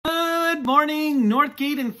Good morning,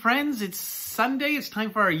 Northgate and friends. It's Sunday. It's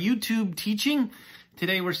time for our YouTube teaching.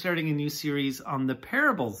 Today we're starting a new series on the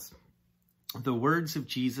parables, the words of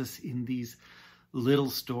Jesus in these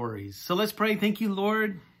little stories. So let's pray. Thank you,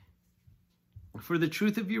 Lord, for the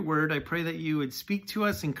truth of your word. I pray that you would speak to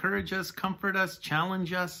us, encourage us, comfort us,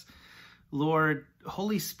 challenge us. Lord,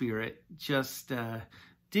 Holy Spirit, just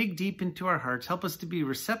dig deep into our hearts. Help us to be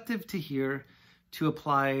receptive to hear, to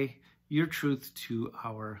apply your truth to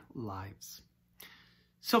our lives.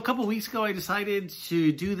 So a couple weeks ago, I decided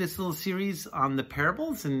to do this little series on the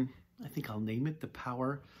parables, and I think I'll name it The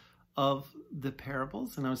Power of the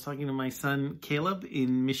Parables. And I was talking to my son, Caleb,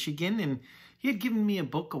 in Michigan, and he had given me a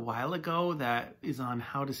book a while ago that is on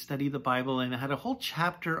how to study the Bible, and it had a whole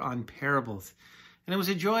chapter on parables. And it was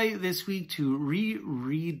a joy this week to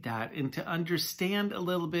reread that and to understand a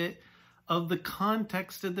little bit of the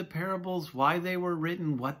context of the parables, why they were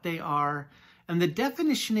written, what they are. And the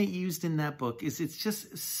definition it used in that book is it's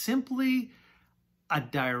just simply a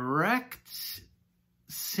direct,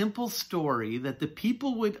 simple story that the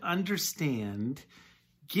people would understand,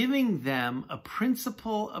 giving them a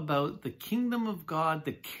principle about the kingdom of God,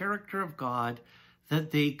 the character of God,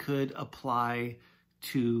 that they could apply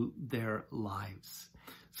to their lives.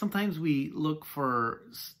 Sometimes we look for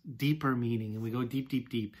deeper meaning and we go deep, deep,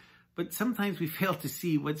 deep. But sometimes we fail to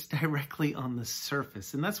see what's directly on the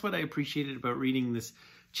surface. And that's what I appreciated about reading this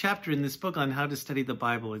chapter in this book on how to study the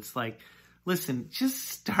Bible. It's like, listen, just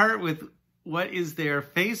start with what is their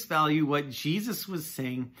face value, what Jesus was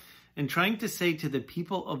saying and trying to say to the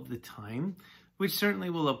people of the time, which certainly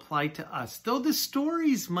will apply to us. Though the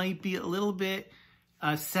stories might be a little bit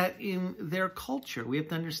set in their culture. We have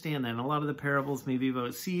to understand that. And a lot of the parables may be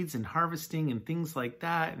about seeds and harvesting and things like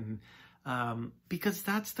that. And because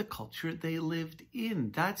that's the culture they lived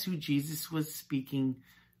in. That's who Jesus was speaking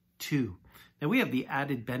to. Now we have the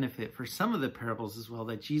added benefit for some of the parables as well,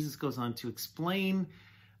 that Jesus goes on to explain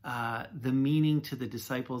the meaning to the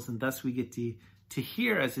disciples, and thus we get to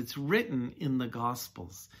hear as it's written in the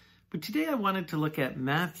Gospels. But today I wanted to look at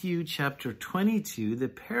Matthew chapter 22, the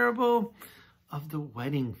parable of the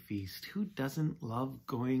wedding feast. Who doesn't love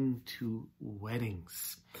going to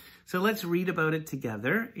weddings? So let's read about it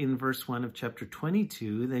together in verse 1 of chapter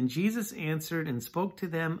 22. Then Jesus answered and spoke to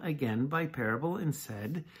them again by parable and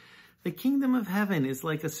said, "The kingdom of heaven is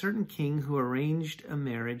like a certain king who arranged a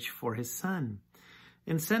marriage for his son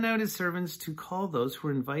and sent out his servants to call those who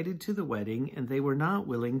were invited to the wedding, and they were not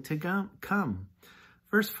willing to come.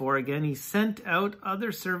 Verse 4 again, he sent out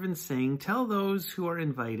other servants saying, 'Tell those who are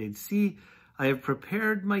invited, see, I have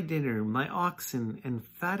prepared my dinner, my oxen and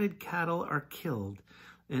fatted cattle are killed,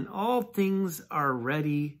 and all things are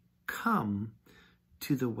ready. Come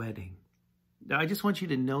to the wedding.'" Now, I just want you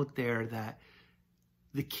to note there that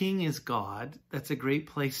the king is God. That's a great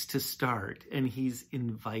place to start, and he's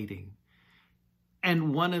inviting.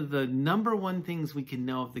 And one of the number one things we can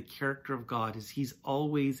know of the character of God is he's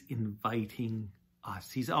always inviting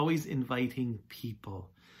us. He's always inviting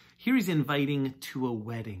people. Here he's inviting to a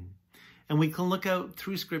wedding. And we can look out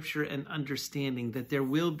through Scripture and understanding that there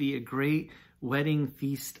will be a great wedding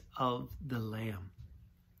feast of the Lamb.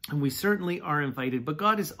 And we certainly are invited, but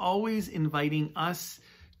God is always inviting us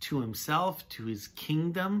to himself, to his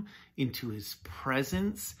kingdom, into his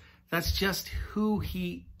presence. That's just who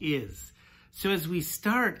he is. So as we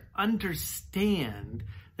start, understand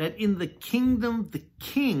that in the kingdom, the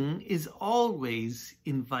king is always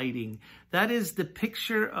inviting. That is the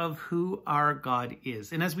picture of who our God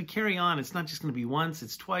is. And as we carry on, it's not just going to be once,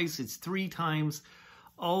 it's twice, it's 3 times,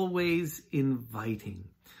 always inviting.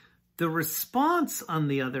 The response, on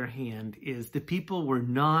the other hand, is the people were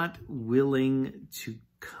not willing to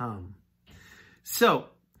come. So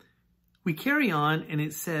we carry on, and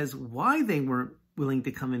it says why they weren't willing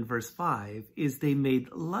to come in verse 5 is they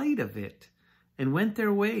made light of it and went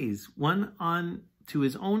their ways, one on to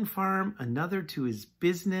his own farm, another to his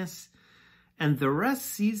business, and the rest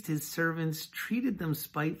seized his servants, treated them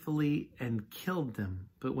spitefully, and killed them.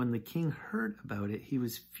 But when the king heard about it, he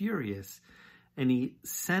was furious, and he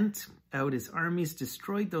sent out his armies,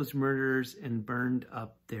 destroyed those murderers, and burned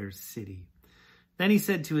up their city. Then he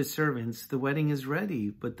said to his servants, "The wedding is ready,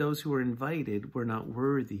 but those who were invited were not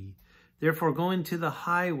worthy. Therefore go into the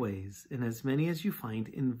highways, and as many as you find,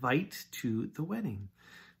 invite to the wedding."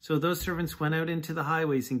 So those servants went out into the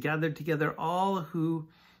highways and gathered together all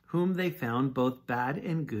whom they found, both bad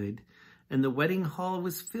and good. And the wedding hall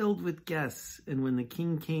was filled with guests. And when the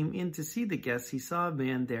king came in to see the guests, he saw a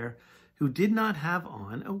man there who did not have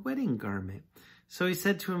on a wedding garment. So he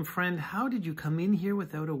said to him, "Friend, how did you come in here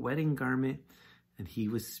without a wedding garment?" And he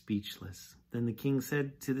was speechless. Then the king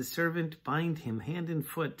said to the servant, "Bind him hand and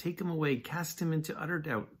foot, take him away, cast him into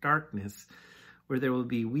utter darkness, where there will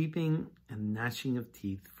be weeping and gnashing of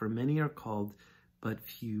teeth. For many are called, but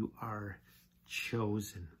few are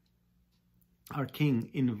chosen." Our king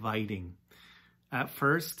inviting. At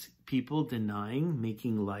first, people denying,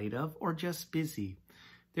 making light of, or just busy.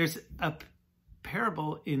 There's a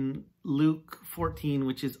parable in Luke 14,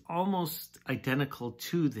 which is almost identical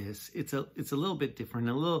to this. It's a little bit different,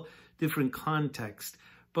 a little different context.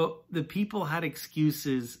 But the people had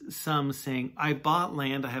excuses, some saying, "I bought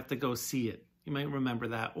land, I have to go see it." You might remember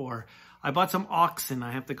that. Or, "I bought some oxen,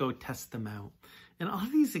 I have to go test them out." And all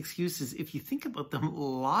of these excuses, if you think about them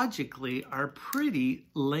logically, are pretty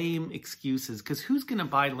lame excuses. Because who's going to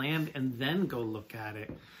buy land and then go look at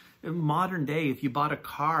it? In modern day, if you bought a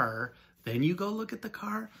car, then you go look at the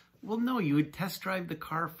car? Well, no, you would test drive the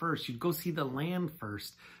car first. You'd go see the land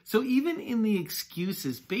first. So even in the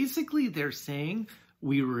excuses, basically they're saying,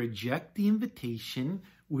 we reject the invitation.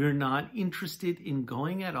 We're not interested in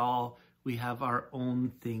going at all. We have our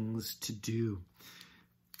own things to do.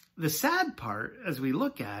 The sad part, as we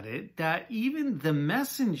look at it, that even the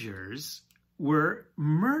messengers were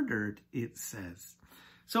murdered, it says.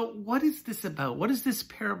 So what is this about? What is this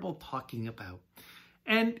parable talking about?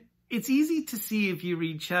 And it's easy to see if you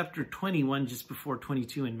read chapter 21, just before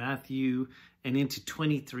 22 in Matthew, and into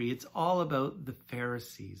 23. It's all about the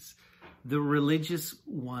Pharisees, the religious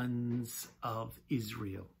ones of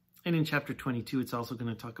Israel. And in chapter 22, it's also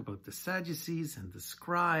going to talk about the Sadducees and the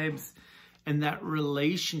scribes and that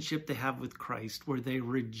relationship they have with Christ, where they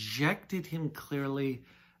rejected him clearly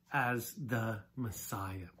as the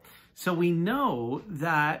Messiah. So we know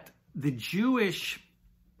that the Jewish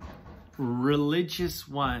religious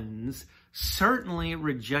ones certainly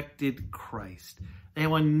rejected Christ. They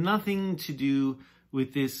want nothing to do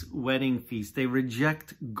with this wedding feast. They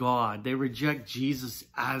reject God. They reject Jesus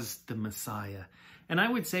as the Messiah. And I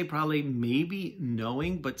would say probably maybe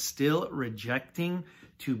knowing, but still rejecting,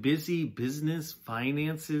 too busy, business,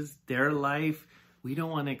 finances, their life. We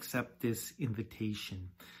don't want to accept this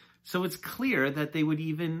invitation. So it's clear that they would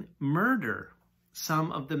even murder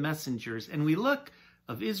some of the messengers. And we look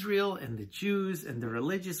of Israel and the Jews and the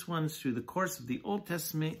religious ones through the course of the Old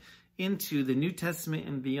Testament into the New Testament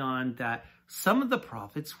and beyond, that some of the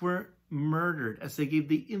prophets were murdered as they gave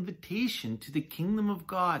the invitation to the kingdom of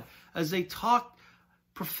God, as they talked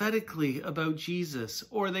prophetically about Jesus,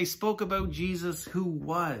 or they spoke about Jesus who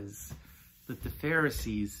was. That the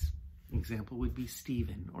Pharisees, example would be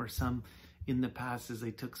Stephen, or some in the past as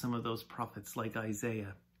they took some of those prophets like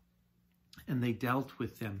Isaiah and they dealt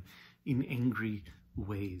with them in angry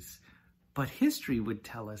ways. But history would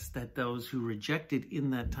tell us that those who rejected in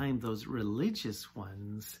that time, those religious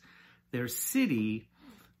ones, their city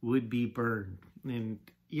would be burned. And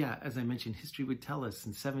yeah, as I mentioned, history would tell us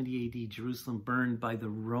in 70 AD, Jerusalem burned by the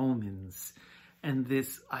Romans. And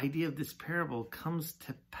this idea of this parable comes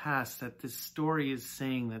to pass, that this story is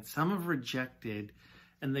saying that some have rejected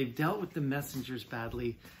and they've dealt with the messengers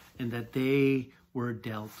badly, and that they were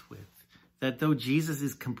dealt with. That though Jesus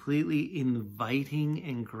is completely inviting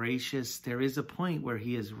and gracious, there is a point where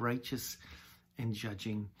he is righteous and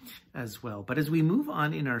judging as well. But as we move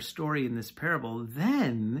on in our story in this parable,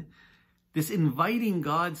 then this inviting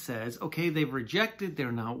God says, okay, they've rejected,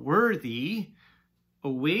 they're not worthy,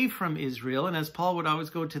 away from Israel. And as Paul would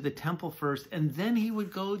always go to the temple first, and then he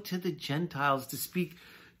would go to the Gentiles to speak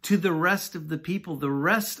to the rest of the people, the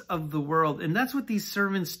rest of the world. And that's what these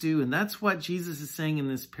servants do. And that's what Jesus is saying in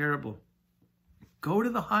this parable. Go to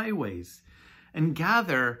the highways and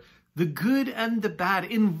gather the good and the bad.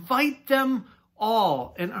 Invite them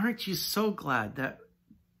all. And aren't you so glad that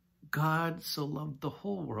God so loved the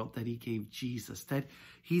whole world that he gave Jesus, that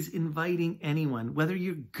he's inviting anyone, whether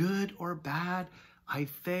you're good or bad. I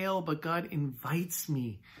fail, but God invites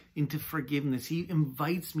me into forgiveness. He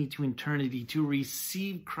invites me to eternity, to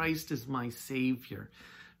receive Christ as my Savior,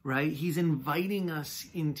 right? He's inviting us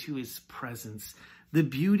into his presence. The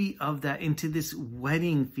beauty of that, into this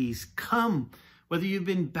wedding feast. Come, whether you've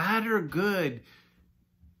been bad or good.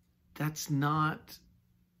 That's not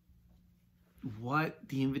what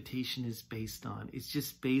the invitation is based on. It's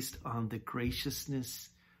just based on the graciousness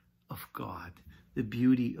of God, the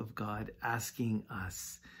beauty of God asking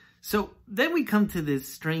us. So then we come to this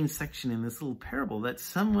strange section in this little parable that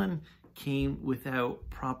someone came without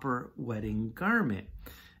proper wedding garment.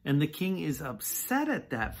 And the king is upset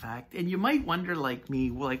at that fact. And you might wonder, like me,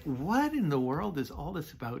 like, what in the world is all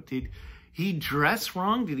this about? Did he dress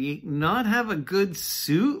wrong? Did he not have a good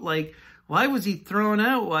suit? Like, why was he thrown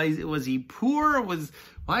out? Why was he poor?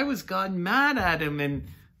 Why was God mad at him? And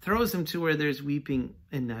throws him to where there's weeping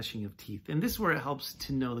and gnashing of teeth. And this is where it helps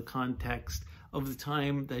to know the context of the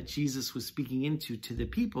time that Jesus was speaking into to the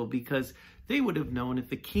people, because they would have known if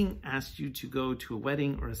the king asked you to go to a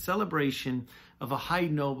wedding or a celebration of a high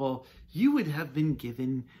noble, you would have been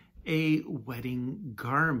given a wedding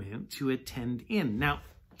garment to attend in. Now,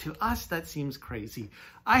 to us, that seems crazy.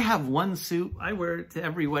 I have one suit. I wear it to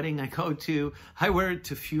every wedding I go to. I wear it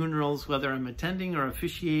to funerals, whether I'm attending or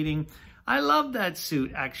officiating. I love that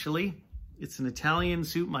suit, actually. It's an Italian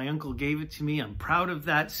suit. My uncle gave it to me. I'm proud of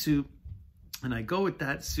that suit. And I go with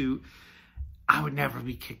that suit. I would never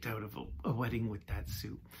be kicked out of a wedding with that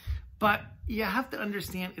suit. But you have to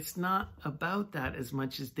understand, it's not about that as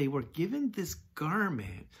much as they were given this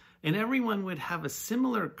garment, and everyone would have a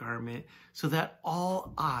similar garment so that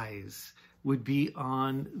all eyes would be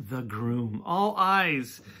on the groom. All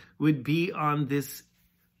eyes would be on this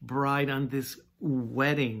bride, on this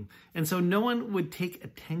wedding. And so no one would take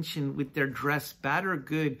attention with their dress, bad or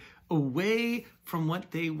good, away from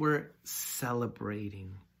what they were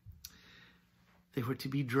celebrating. They were to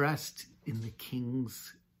be dressed in the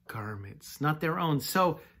king's garments, not their own.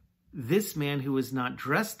 So this man who was not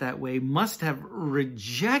dressed that way must have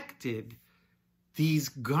rejected these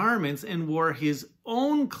garments and wore his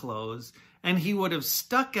own clothes, and he would have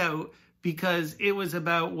stuck out because it was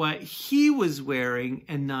about what he was wearing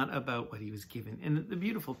and not about what he was given. And the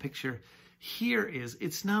beautiful picture here is,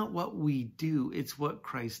 it's not what we do, it's what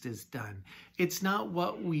Christ has done. It's not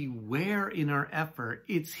what we wear in our effort,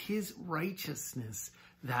 it's his righteousness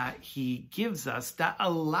that he gives us that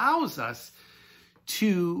allows us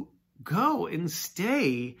to go and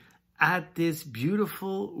stay at this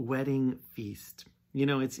beautiful wedding feast. You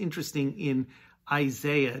know, it's interesting in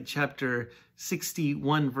Isaiah chapter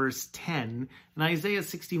 61 verse 10. And Isaiah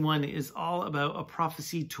 61 is all about a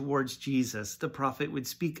prophecy towards Jesus. The prophet would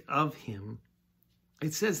speak of him.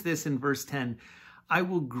 It says this in verse 10, "I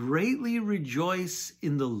will greatly rejoice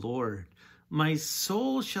in the Lord. My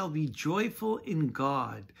soul shall be joyful in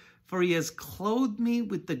God, for he has clothed me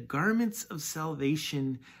with the garments of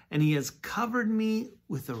salvation, and he has covered me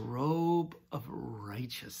with a robe of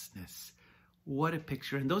righteousness." What a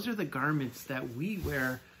picture. And those are the garments that we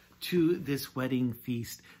wear to this wedding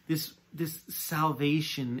feast. This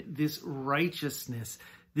salvation, this righteousness,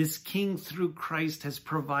 this King through Christ has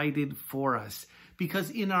provided for us.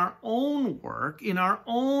 Because in our own work, in our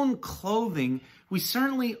own clothing, we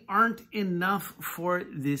certainly aren't enough for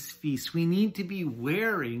this feast. We need to be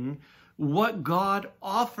wearing what God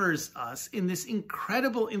offers us in this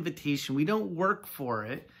incredible invitation. We don't work for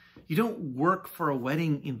it. You don't work for a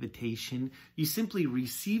wedding invitation. You simply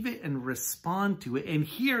receive it and respond to it. And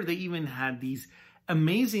here they even had these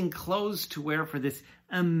amazing clothes to wear for this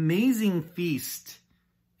amazing feast.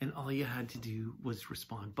 And all you had to do was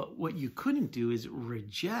respond. But what you couldn't do is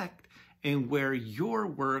reject and wear your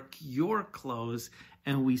work, your clothes,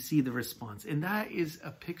 and we see the response. And that is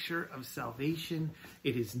a picture of salvation.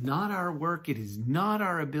 It is not our work. It is not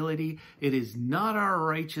our ability. It is not our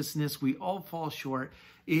righteousness. We all fall short.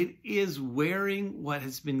 It is wearing what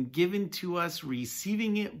has been given to us,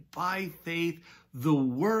 receiving it by faith, the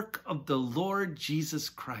work of the Lord Jesus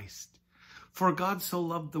Christ. For God so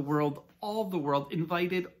loved the world,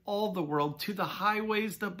 invited all the world to the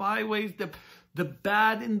highways, the byways, the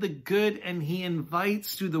bad and the good, and he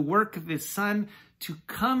invites through the work of his Son to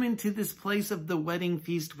come into this place of the wedding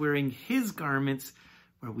feast wearing his garments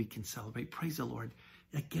where we can celebrate. Praise the Lord.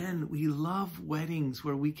 Again, we love weddings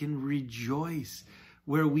where we can rejoice,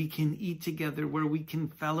 where we can eat together, where we can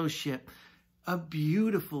fellowship. A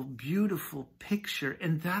beautiful, beautiful picture.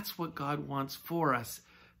 And that's what God wants for us.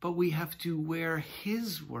 But we have to wear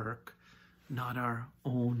his work, not our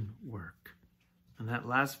own work. And that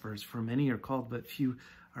last verse, "For many are called, but few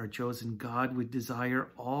are chosen. God would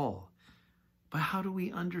desire all." But how do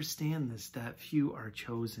we understand this, that few are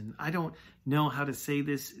chosen? I don't know how to say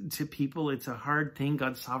this to people. It's a hard thing.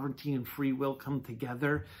 God's sovereignty and free will come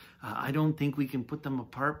together. I don't think we can put them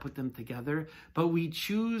apart, put them together. But we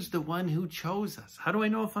choose the one who chose us. How do I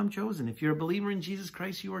know if I'm chosen? If you're a believer in Jesus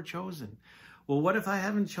Christ, you are chosen. Well, what if I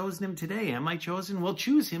haven't chosen him today? Am I chosen? Well,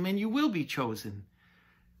 choose him and you will be chosen.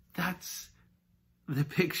 That's the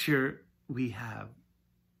picture we have.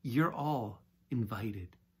 You're all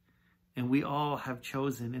invited. And we all have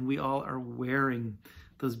chosen, and we all are wearing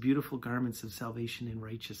those beautiful garments of salvation and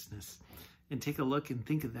righteousness. And take a look and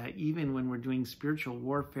think of that even when we're doing spiritual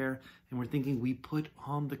warfare and we're thinking we put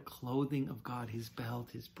on the clothing of God, his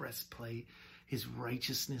belt, his breastplate, his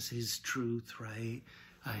righteousness, his truth, right?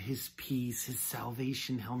 His peace, his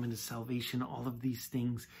salvation, helmet of salvation, all of these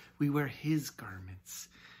things. We wear his garments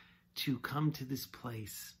to come to this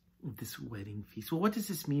place this wedding feast. Well, what does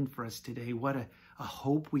this mean for us today? What a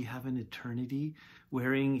hope we have in eternity,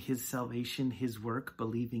 wearing his salvation, his work,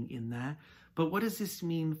 believing in that. But what does this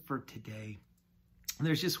mean for today?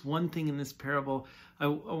 There's just one thing in this parable I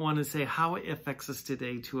want to say how it affects us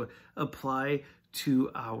today to apply to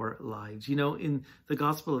our lives. You know, in the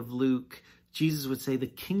Gospel of Luke, Jesus would say, the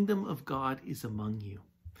kingdom of God is among you.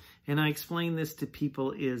 And I explain this to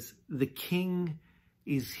people is the king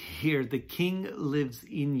is here. The king lives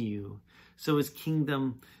in you. So his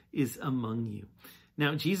kingdom is among you.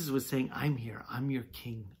 Now, Jesus was saying, I'm here. I'm your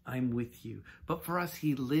king. I'm with you. But for us,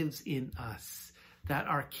 he lives in us. That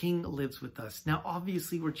our king lives with us. Now,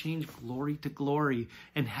 obviously, we're changed glory to glory.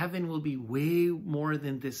 And heaven will be way more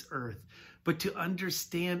than this earth. But to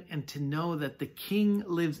understand and to know that the king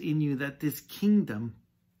lives in you, that this kingdom,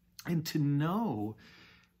 and to know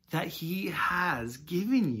that he has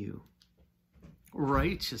given you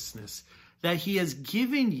righteousness, that he has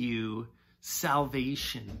given you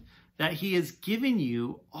salvation, that he has given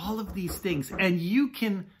you all of these things, and you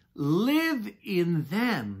can live in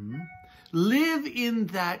them, live in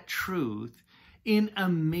that truth in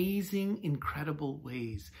amazing, incredible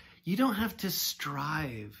ways. You don't have to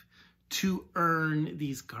strive to earn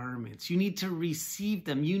these garments. You need to receive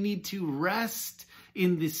them. You need to rest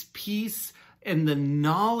in this peace and the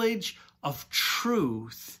knowledge of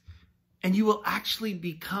truth, and you will actually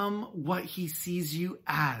become what he sees you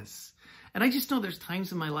as. And I just know there's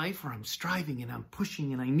times in my life where I'm striving and I'm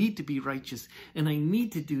pushing and I need to be righteous and I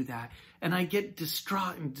need to do that. And I get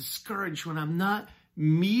distraught and discouraged when I'm not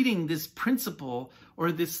meeting this principle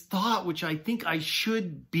or this thought which I think I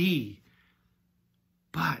should be.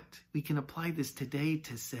 But we can apply this today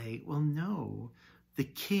to say, well, no, the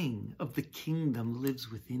king of the kingdom lives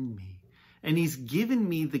within me. And he's given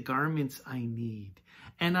me the garments I need.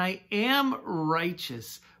 And I am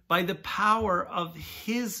righteous by the power of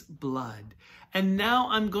his blood. And now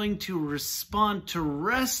I'm going to respond, to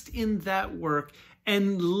rest in that work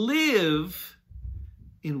and live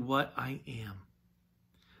in what I am.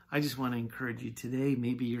 I just want to encourage you today.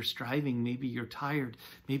 Maybe you're striving. Maybe you're tired.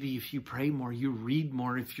 Maybe if you pray more, you read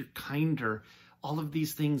more, if you're kinder. All of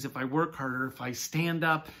these things, if I work harder, if I stand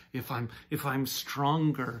up, if I'm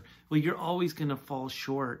stronger, well, you're always going to fall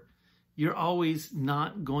short. You're always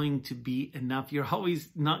not going to be enough. You're always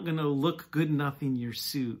not going to look good enough in your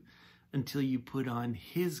suit until you put on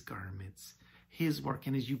his garments, his work.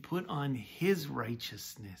 And as you put on his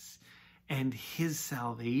righteousness and his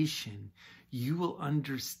salvation, you will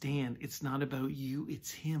understand it's not about you,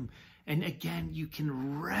 it's him. And again, you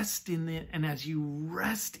can rest in it. And as you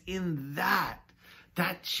rest in that,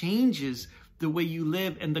 that changes the way you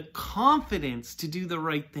live. And the confidence to do the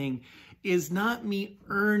right thing is not me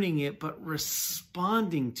earning it, but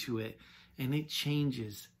responding to it. And it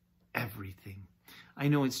changes everything. I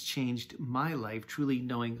know it's changed my life, truly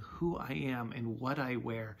knowing who I am and what I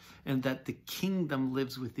wear, and that the kingdom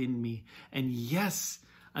lives within me. And yes,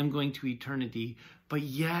 I'm going to eternity, but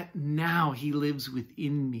yet now he lives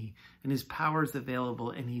within me, and his power is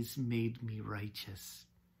available, and he's made me righteous.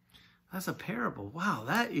 That's a parable. Wow,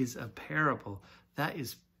 that is a parable. That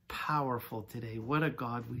is powerful today. What a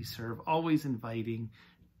God we serve, always inviting,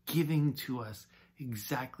 giving to us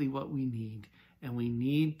exactly what we need. And we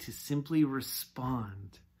need to simply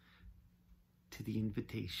respond to the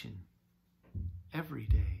invitation every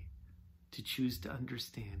day to choose to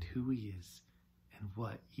understand who he is and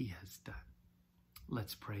what he has done.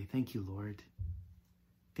 Let's pray. Thank you, Lord.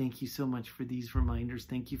 Thank you so much for these reminders.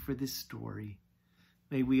 Thank you for this story.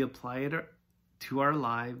 May we apply it to our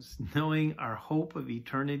lives, knowing our hope of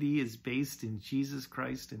eternity is based in Jesus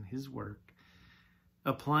Christ and his work.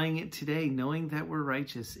 Applying it today, knowing that we're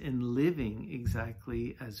righteous and living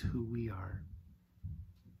exactly as who we are.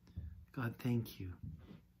 God, thank you.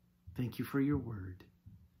 Thank you for your word.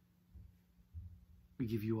 We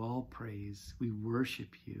give you all praise. We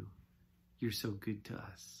worship you. You're so good to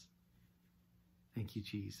us. Thank you,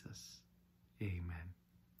 Jesus. Amen.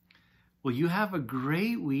 Well, you have a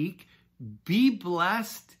great week. Be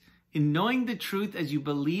blessed in knowing the truth as you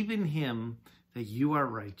believe in him that you are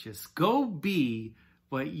righteous. Go be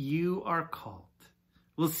what you are called.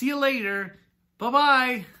 We'll see you later.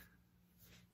 Bye-bye.